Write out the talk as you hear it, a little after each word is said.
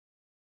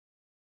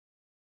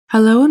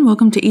Hello and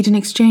welcome to Eden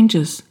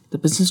Exchanges, the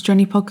business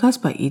journey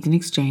podcast by Eden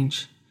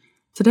Exchange.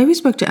 Today we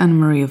spoke to Ana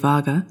Maria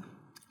Varga,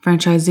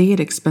 franchisee at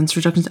Expense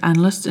Reductions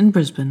Analyst in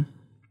Brisbane.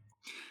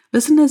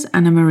 Listen as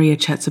Ana Maria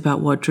chats about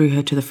what drew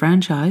her to the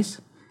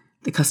franchise,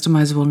 the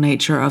customizable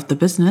nature of the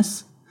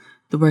business,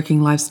 the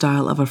working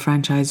lifestyle of a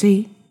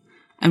franchisee,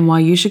 and why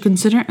you should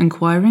consider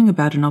inquiring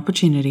about an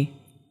opportunity.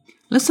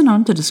 Listen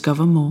on to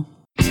discover more.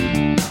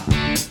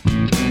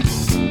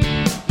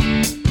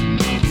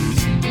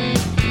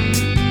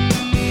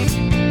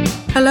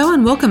 Hello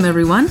and welcome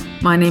everyone.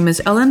 My name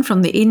is Ellen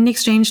from the Eden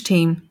Exchange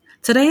team.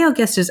 Today our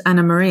guest is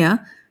Ana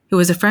Maria, who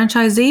is a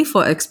franchisee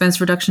for Expense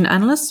Reduction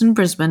Analysts in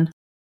Brisbane.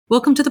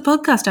 Welcome to the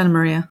podcast, Ana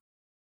Maria.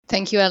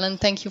 Thank you, Ellen.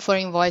 Thank you for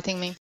inviting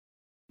me.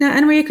 Now,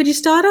 Ana Maria, could you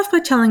start off by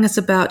telling us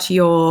about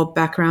your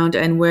background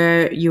and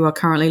where you are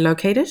currently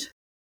located?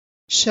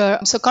 Sure.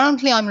 So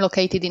currently I'm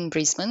located in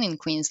Brisbane in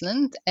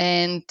Queensland.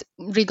 And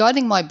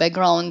regarding my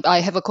background,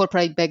 I have a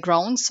corporate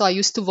background. So I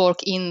used to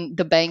work in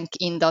the bank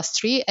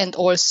industry and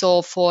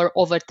also for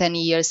over 10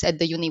 years at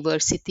the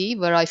university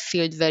where I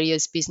filled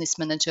various business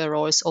manager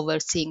roles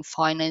overseeing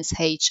finance,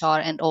 HR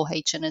and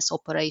OH&S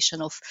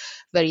operation of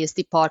various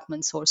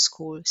departments or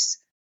schools.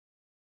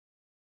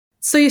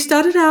 So you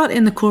started out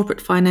in the corporate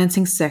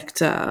financing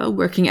sector,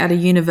 working at a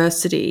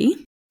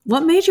university.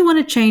 What made you want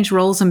to change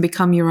roles and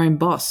become your own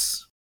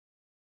boss?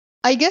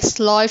 I guess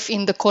life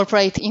in the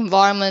corporate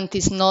environment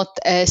is not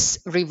as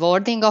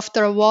rewarding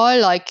after a while.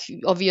 Like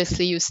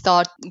obviously you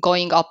start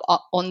going up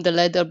on the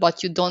ladder,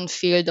 but you don't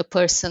feel the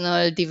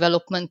personal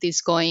development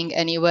is going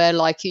anywhere.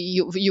 Like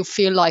you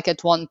feel like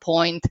at one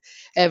point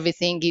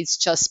everything is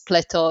just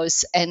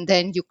plateaus and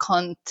then you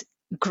can't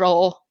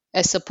grow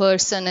as a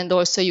person and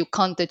also you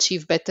can't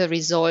achieve better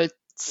results,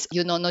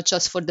 not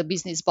just for the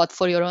business, but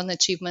for your own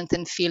achievement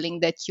and feeling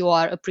that you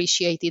are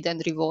appreciated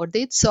and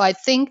rewarded. So I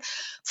think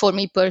for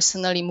me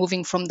personally,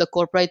 moving from the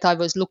corporate, I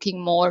was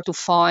looking more to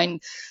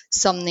find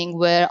something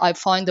where I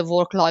find a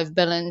work-life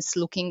balance,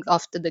 looking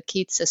after the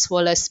kids as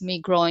well as me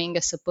growing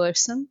as a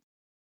person.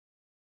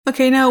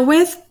 Okay, now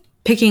with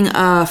picking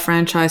a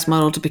franchise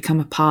model to become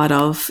a part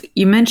of,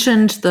 you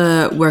mentioned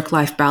the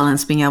work-life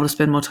balance, being able to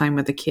spend more time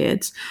with the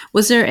kids.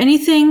 Was there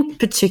anything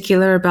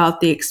particular about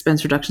the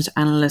Expense Reductions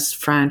Analyst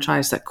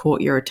franchise that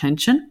caught your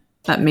attention,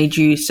 that made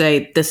you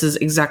say, this is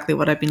exactly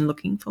what I've been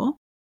looking for?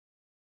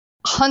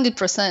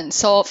 100%.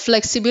 So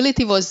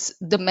flexibility was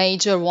the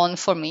major one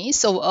for me.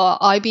 So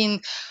I've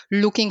been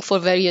looking for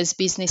various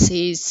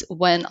businesses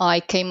when I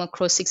came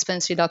across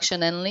Expense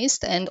Reduction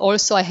Analyst, and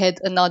also I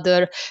had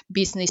another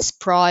business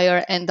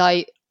prior, and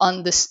I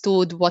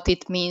understood what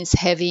it means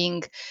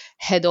having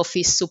head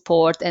office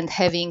support and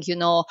having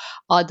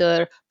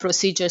other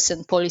procedures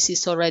and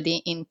policies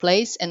already in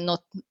place and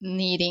not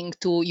needing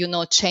to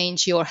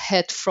change your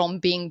head from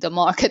being the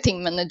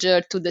marketing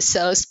manager to the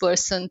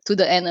salesperson to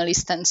the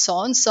analyst and so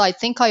on. So I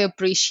think I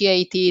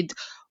appreciated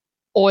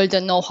all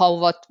the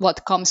know-how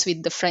what comes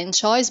with the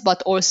franchise,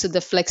 but also the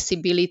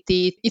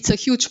flexibility. It's a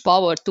huge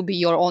power to be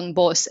your own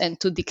boss and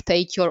to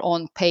dictate your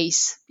own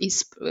pace.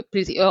 Is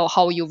pretty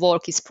how you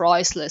work is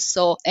priceless.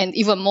 So, and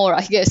even more,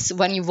 I guess,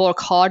 when you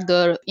work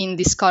harder in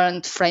this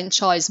current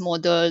franchise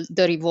model,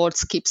 the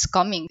rewards keeps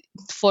coming.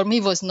 For me,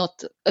 it was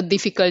not a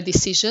difficult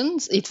decision.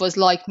 It was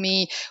like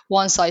me,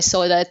 once I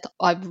saw that,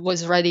 I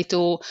was ready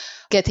to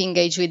get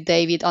engaged with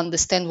David,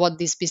 understand what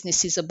this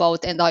business is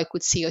about, and I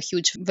could see a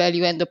huge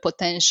value and the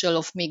potential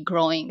of me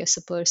growing as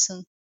a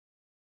person.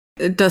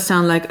 It does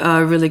sound like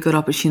a really good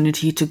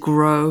opportunity to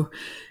grow.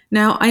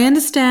 Now, I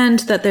understand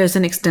that there's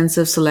an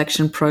extensive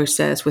selection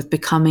process with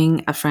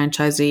becoming a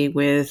franchisee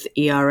with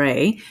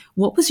ERA.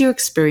 What was your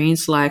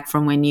experience like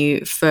from when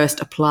you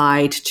first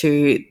applied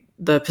to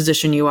the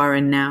position you are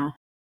in now?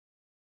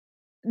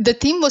 The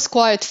team was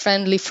quite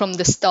friendly from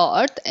the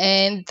start,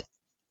 and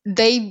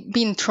they've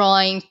been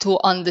trying to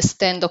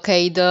understand,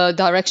 okay, the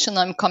direction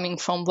I'm coming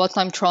from, what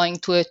I'm trying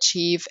to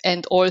achieve,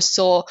 and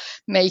also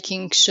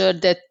making sure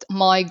that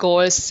my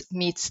goals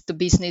meets the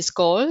business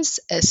goals,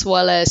 as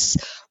well as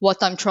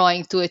what I'm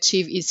trying to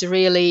achieve is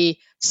really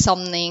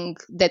something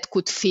that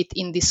could fit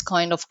in this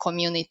kind of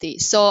community.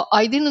 So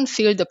I didn't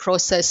feel the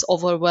process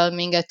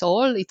overwhelming at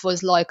all. It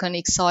was like an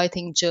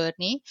exciting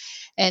journey.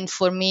 And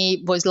for me,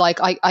 it was like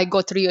I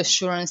got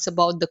reassurance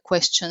about the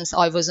questions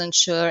I wasn't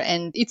sure.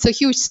 And it's a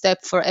huge step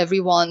for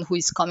everyone who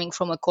is coming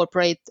from a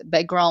corporate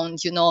background,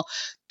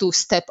 to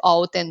step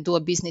out and do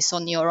a business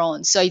on your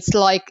own. So it's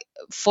like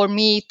for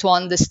me to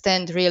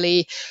understand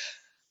really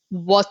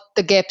what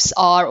the gaps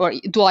are, or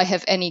do I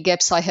have any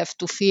gaps I have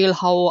to fill,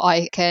 how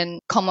I can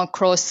come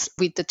across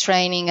with the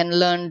training and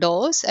learn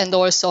those, and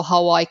also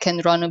how I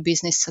can run a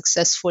business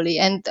successfully.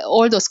 And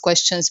all those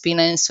questions been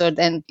answered,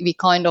 and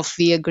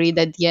we agreed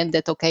at the end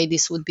that, okay,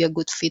 this would be a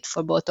good fit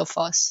for both of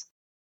us.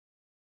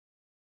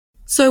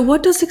 So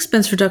what does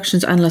Expense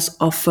Reductions Analyst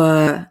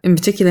offer in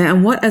particular,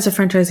 and what as a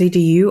franchisee do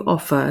you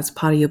offer as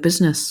part of your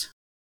business?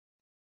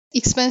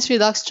 Expense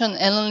reduction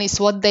analysts,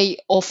 what they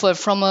offer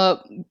from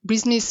a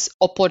business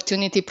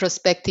opportunity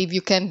perspective,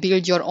 you can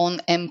build your own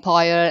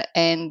empire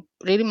and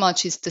really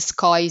much is the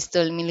sky is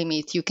the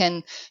limit. You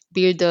can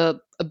build a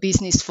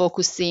business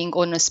focusing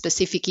on a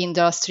specific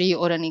industry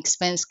or an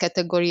expense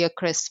category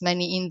across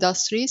many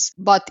industries.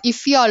 But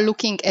if we are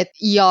looking at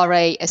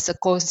ERA as a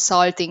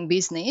consulting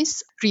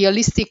business,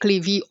 realistically,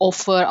 we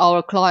offer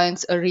our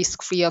clients a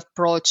risk-free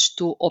approach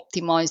to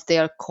optimize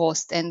their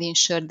cost and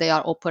ensure they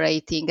are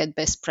operating at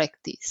best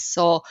practice.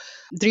 So,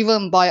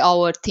 driven by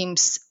our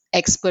team's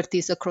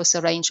expertise across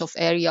a range of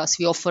areas,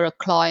 we offer a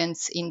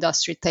client's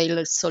industry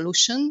tailored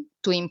solution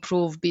to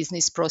improve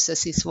business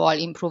processes while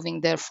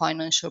improving their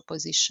financial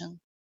position.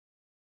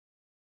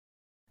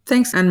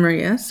 Thanks, Anne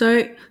Maria.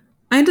 So,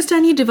 I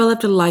understand you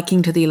developed a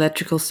liking to the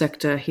electrical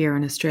sector here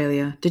in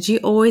Australia. Did you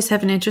always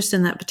have an interest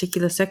in that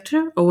particular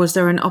sector, or was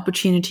there an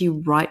opportunity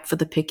ripe for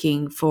the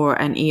picking for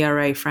an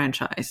ERA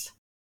franchise?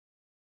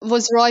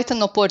 Was right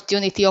an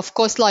opportunity. Of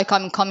course, like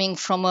I'm coming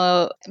from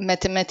a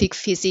mathematic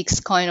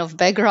physics kind of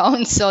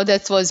background, so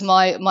that was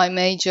my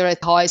major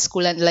at high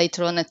school and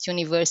later on at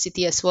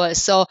university as well.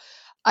 So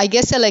I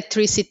guess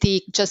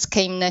electricity just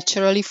came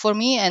naturally for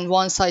me, and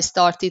once I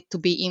started to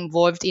be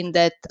involved in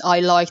that,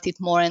 I liked it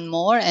more and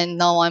more, and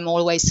now I'm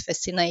always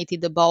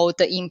fascinated about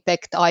the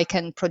impact I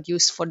can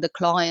produce for the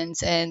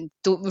clients and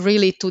to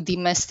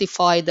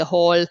demystify the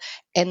whole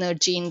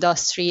energy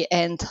industry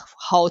and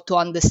how to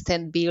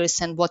understand bills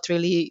and what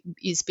really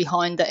is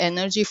behind the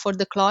energy for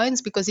the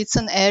clients, because it's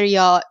an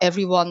area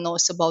everyone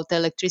knows about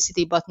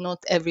electricity, but not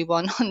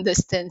everyone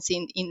understands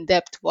in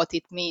depth what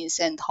it means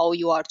and how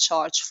you are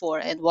charged for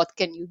and what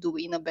can you do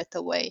in a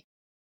better way.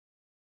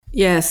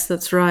 Yes,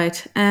 that's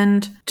right.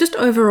 And just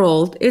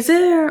overall, is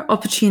there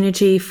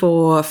opportunity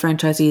for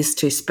franchisees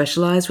to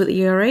specialize with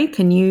ERA?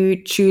 Can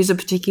you choose a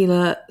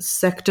particular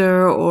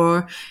sector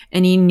or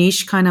any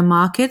niche kind of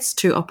markets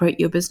to operate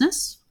your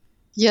business?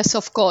 Yes,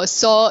 of course.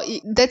 So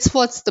that's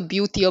what's the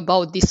beauty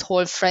about this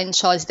whole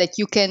franchise, that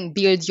you can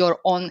build your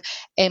own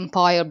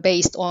empire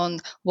based on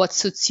what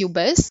suits you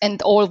best.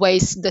 And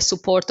always the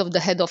support of the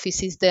head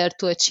office is there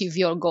to achieve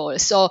your goal.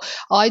 So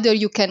either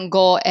you can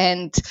go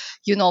and,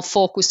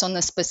 focus on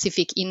a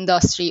specific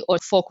industry or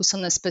focus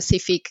on a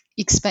specific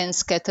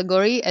expense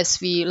category, as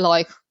we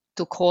like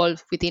to call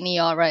within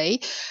ERA.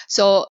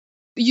 So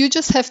you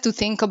just have to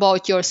think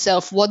about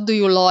yourself. What do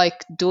you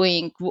like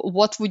doing?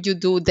 What would you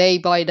do day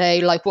by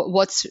day? Like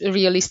what's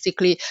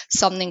realistically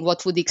something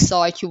what would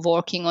excite you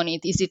working on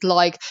it? Is it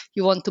like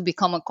you want to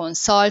become a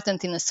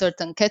consultant in a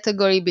certain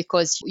category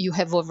because you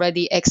have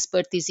already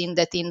expertise in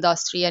that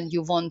industry and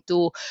you want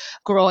to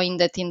grow in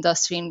that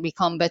industry and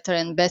become better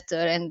and better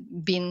and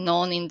be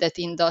known in that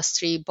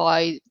industry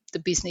by the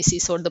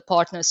businesses or the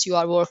partners you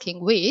are working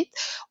with?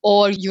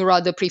 Or you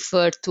rather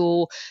prefer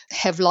to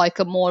have like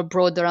a more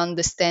broader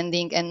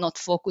understanding and not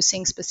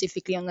focusing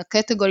specifically on a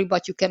category,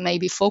 but you can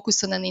maybe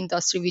focus on an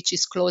industry which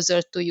is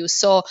closer to you?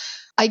 So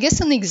I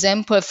guess an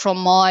example from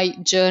my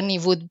journey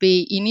would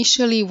be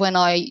initially when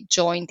I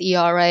joined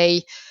ERA,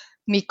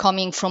 me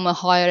coming from a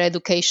higher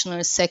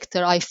educational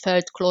sector, I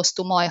felt close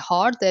to my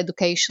heart, the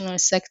educational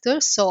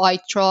sector. So I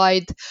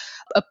tried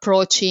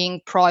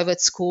approaching private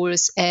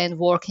schools and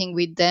working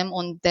with them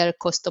on their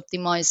cost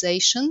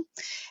optimization.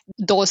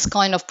 Those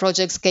kind of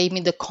projects gave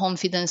me the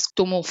confidence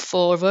to move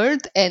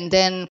forward. And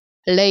then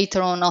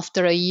later on,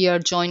 after a year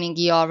joining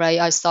ERA,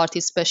 I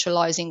started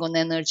specializing on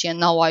energy, and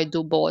now I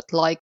do both,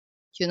 like,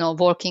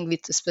 working with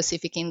a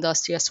specific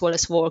industry as well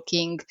as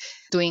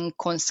doing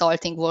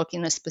consulting work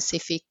in a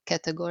specific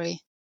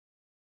category.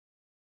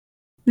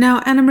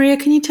 Now, Anna Maria,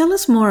 can you tell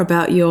us more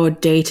about your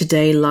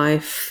day-to-day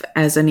life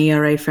as an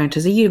ERA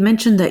franchisee? You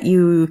mentioned that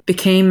you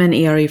became an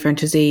ERA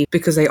franchisee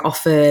because they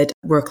offered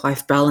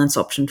work-life balance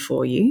option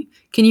for you.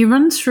 Can you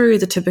run through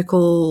the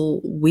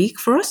typical week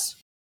for us?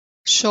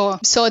 Sure.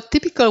 So a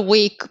typical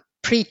week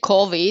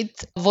pre-COVID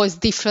was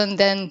different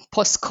than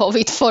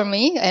post-COVID for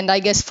me. And I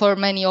guess for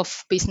many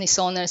of business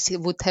owners,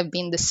 it would have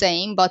been the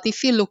same. But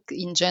if you look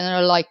in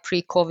general, like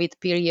pre-COVID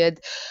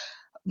period,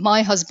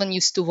 my husband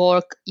used to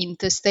work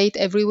interstate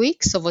every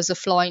week, so it was a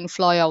fly-in,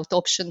 fly-out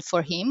option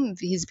for him.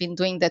 He's been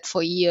doing that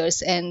for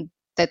years, and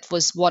that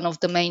was one of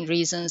the main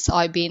reasons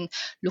I've been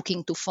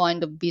looking to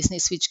find a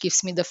business which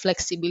gives me the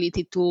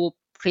flexibility to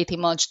pretty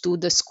much do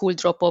the school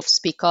drop-offs,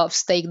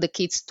 pick-ups, take the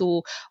kids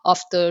to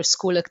after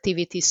school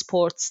activities,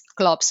 sports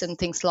clubs and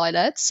things like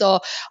that. So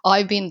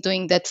I've been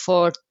doing that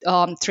for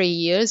 3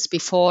 years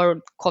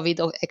before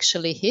COVID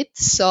actually hit.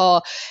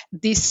 So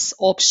this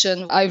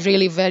option I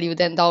really valued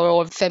and our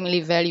whole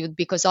family valued,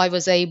 because I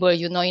was able,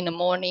 in the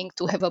morning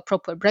to have a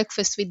proper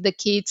breakfast with the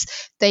kids,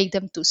 take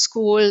them to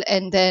school.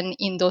 And then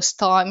in those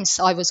times,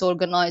 I was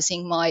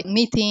organizing my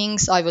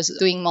meetings, I was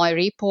doing my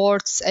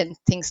reports and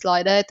things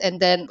like that. And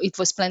then it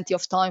was plenty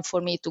of time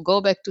for me to go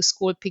back to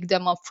school, pick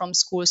them up from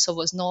school. So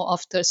was no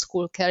after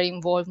school care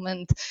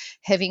involvement,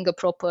 having a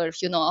proper,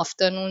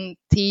 afternoon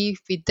tea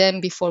with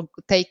them before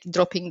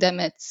dropping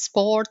them at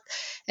sport.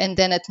 And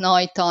then at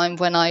night time,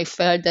 when I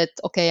felt that,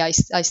 okay, I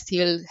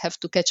still have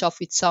to catch up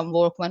with some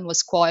work, when it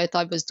was quiet,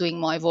 I was doing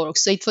my work.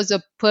 So it was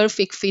a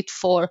perfect fit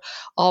for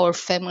our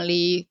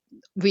family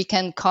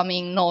weekend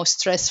coming, no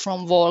stress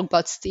from work,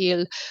 but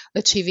still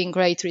achieving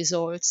great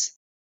results.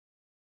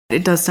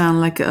 It does sound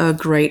like a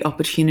great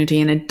opportunity,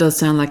 and it does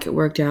sound like it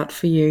worked out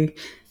for you.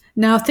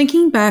 Now,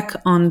 thinking back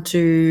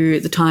onto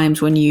the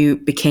times when you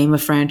became a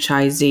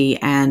franchisee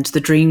and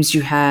the dreams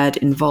you had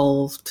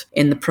involved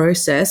in the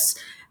process,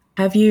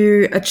 have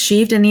you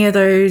achieved any of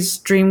those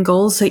dream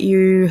goals that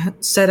you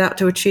set out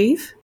to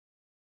achieve?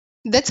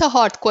 That's a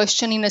hard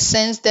question in a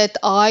sense that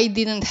I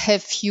didn't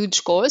have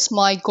huge goals.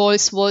 My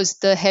goals was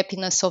the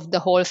happiness of the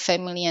whole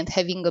family and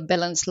having a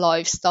balanced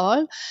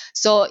lifestyle.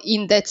 So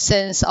in that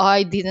sense,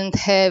 I didn't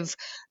have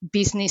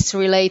business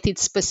related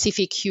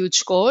specific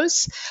huge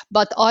goals,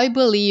 but I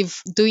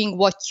believe doing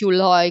what you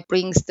like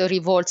brings the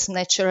rewards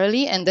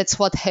naturally, and that's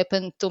what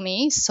happened to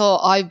me. So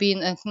I've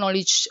been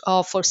acknowledged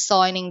for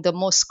signing the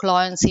most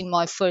clients in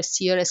my first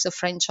year as a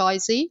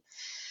franchisee,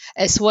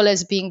 as well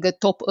as being a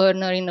top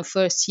earner in the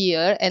first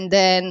year. And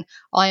then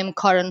I am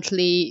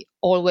currently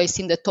always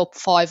in the top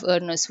 5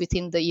 earners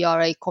within the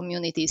ERA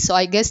community. So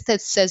I guess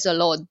that says a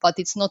lot, but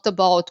it's not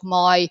about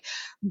my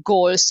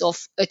goals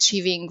of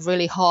achieving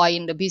really high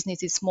in the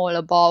business. It's more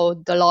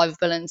about the life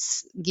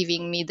balance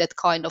giving me that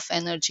kind of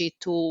energy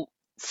to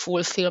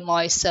fulfill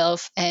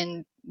myself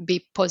and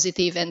be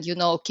positive and,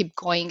 keep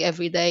going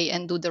every day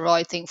and do the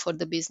right thing for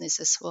the business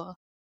as well.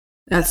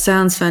 That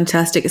sounds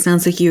fantastic. It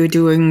sounds like you're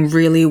doing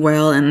really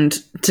well, and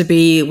to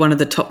be one of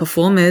the top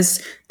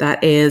performers,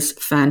 that is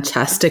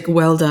fantastic.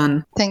 Well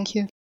done. Thank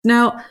you.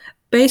 Now,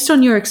 based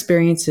on your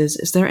experiences,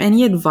 is there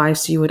any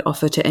advice you would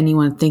offer to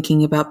anyone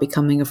thinking about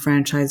becoming a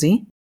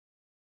franchisee?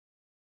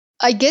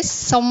 I guess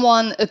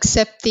someone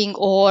accepting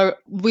or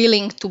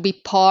willing to be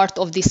part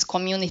of this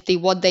community,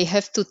 what they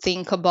have to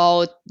think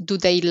about, do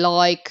they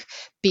like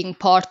being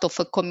part of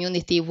a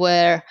community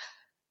where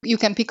you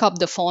can pick up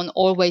the phone,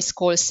 always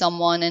call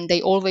someone, and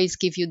they always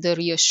give you the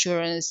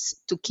reassurance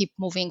to keep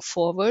moving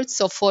forward.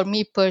 So for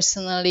me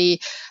personally,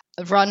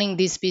 running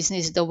this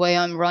business the way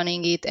I'm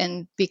running it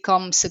and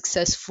become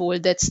successful,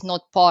 that's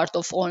not part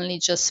of only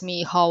just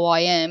me, how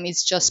I am.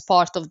 It's just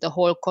part of the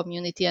whole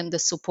community and the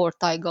support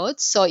I got.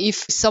 So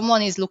if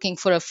someone is looking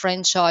for a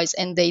franchise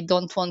and they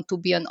don't want to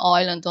be an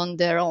island on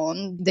their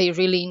own, they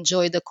really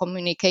enjoy the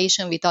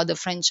communication with other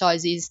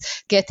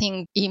franchisees,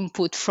 getting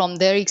input from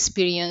their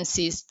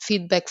experiences,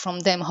 feedback from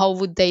them, how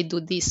would they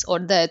do this or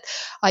that.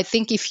 I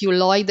think if you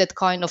like that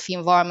kind of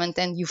environment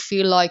and you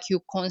feel like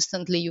you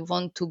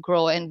want to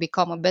grow and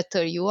become a better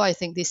you, I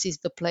think this is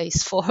the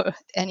place for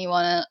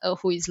anyone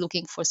who is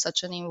looking for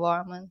such an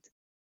environment.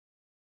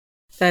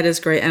 That is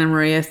great, Anna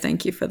Maria.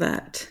 Thank you for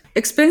that.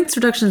 Expense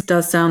reductions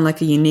does sound like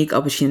a unique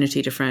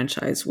opportunity to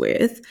franchise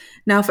with.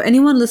 Now, for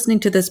anyone listening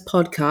to this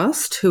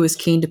podcast who is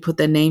keen to put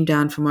their name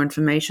down for more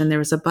information,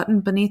 there is a button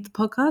beneath the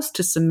podcast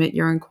to submit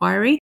your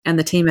inquiry, and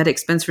the team at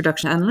Expense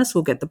Reduction Analyst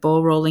will get the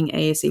ball rolling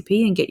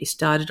ASAP and get you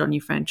started on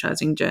your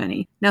franchising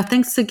journey. Now,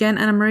 thanks again,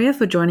 Anna Maria,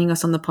 for joining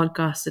us on the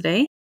podcast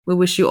today. We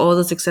wish you all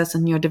the success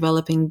in your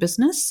developing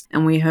business,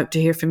 and we hope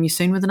to hear from you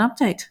soon with an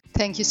update.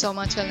 Thank you so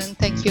much, Ellen.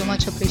 Thank you.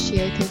 Much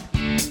appreciated.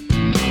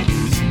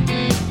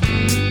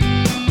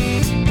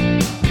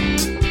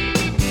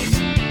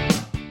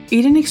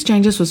 Eden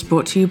Exchanges was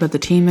brought to you by the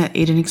team at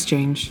Eden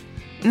Exchange.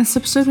 In this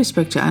episode, we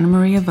spoke to Anna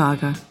Maria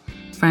Varga,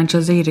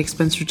 franchisee at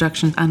Expense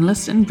Reductions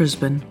Analyst in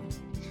Brisbane.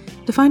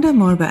 To find out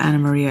more about Anna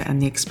Maria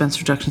and the Expense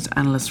Reductions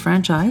Analyst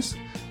franchise,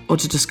 or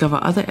to discover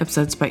other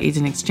episodes by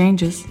Eden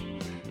Exchanges,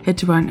 head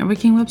to our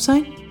networking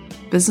website,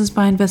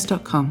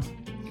 businessbyinvest.com.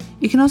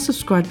 You can also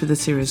subscribe to the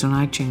series on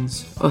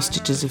iTunes or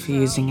Stitches if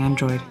you're using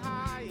Android.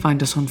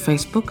 Find us on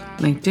Facebook,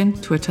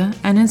 LinkedIn, Twitter,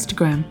 and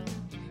Instagram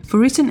for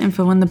recent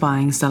info on the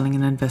buying, selling,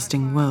 and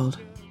investing world.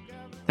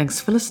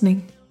 Thanks for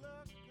listening.